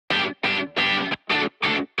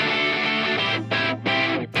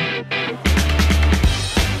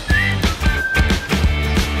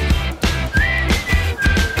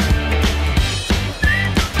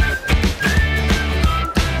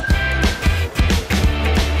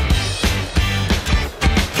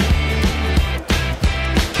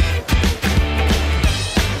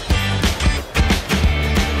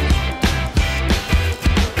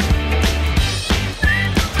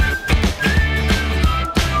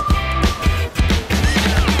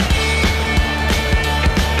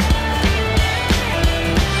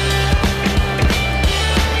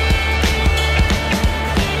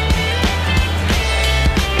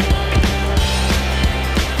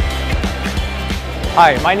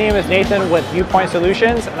Hi, my name is Nathan with Viewpoint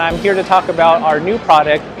Solutions, and I'm here to talk about our new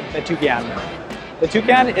product, the Toucan. The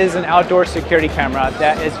Toucan is an outdoor security camera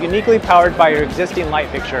that is uniquely powered by your existing light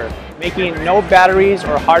fixture, making no batteries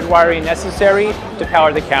or hardwiring necessary to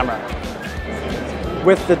power the camera.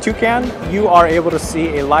 With the Toucan, you are able to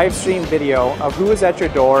see a live stream video of who is at your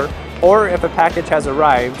door or if a package has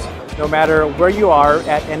arrived, no matter where you are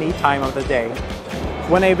at any time of the day.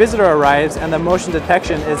 When a visitor arrives and the motion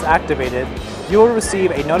detection is activated, you will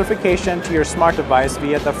receive a notification to your smart device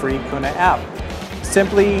via the free Kuna app.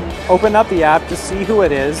 Simply open up the app to see who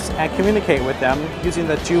it is and communicate with them using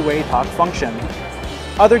the two-way talk function.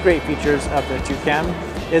 Other great features of the Toucan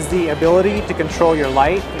is the ability to control your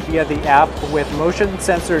light via the app with motion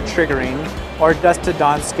sensor triggering or dusk to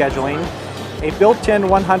dawn scheduling, a built-in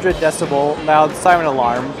 100 decibel loud siren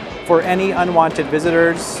alarm for any unwanted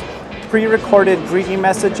visitors, pre-recorded greeting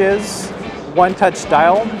messages, one-touch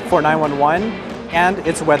dial for 911, and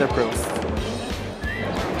it's weatherproof.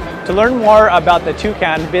 To learn more about the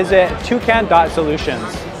Toucan, visit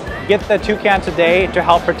toucan.solutions. Get the Toucan today to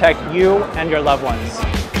help protect you and your loved ones.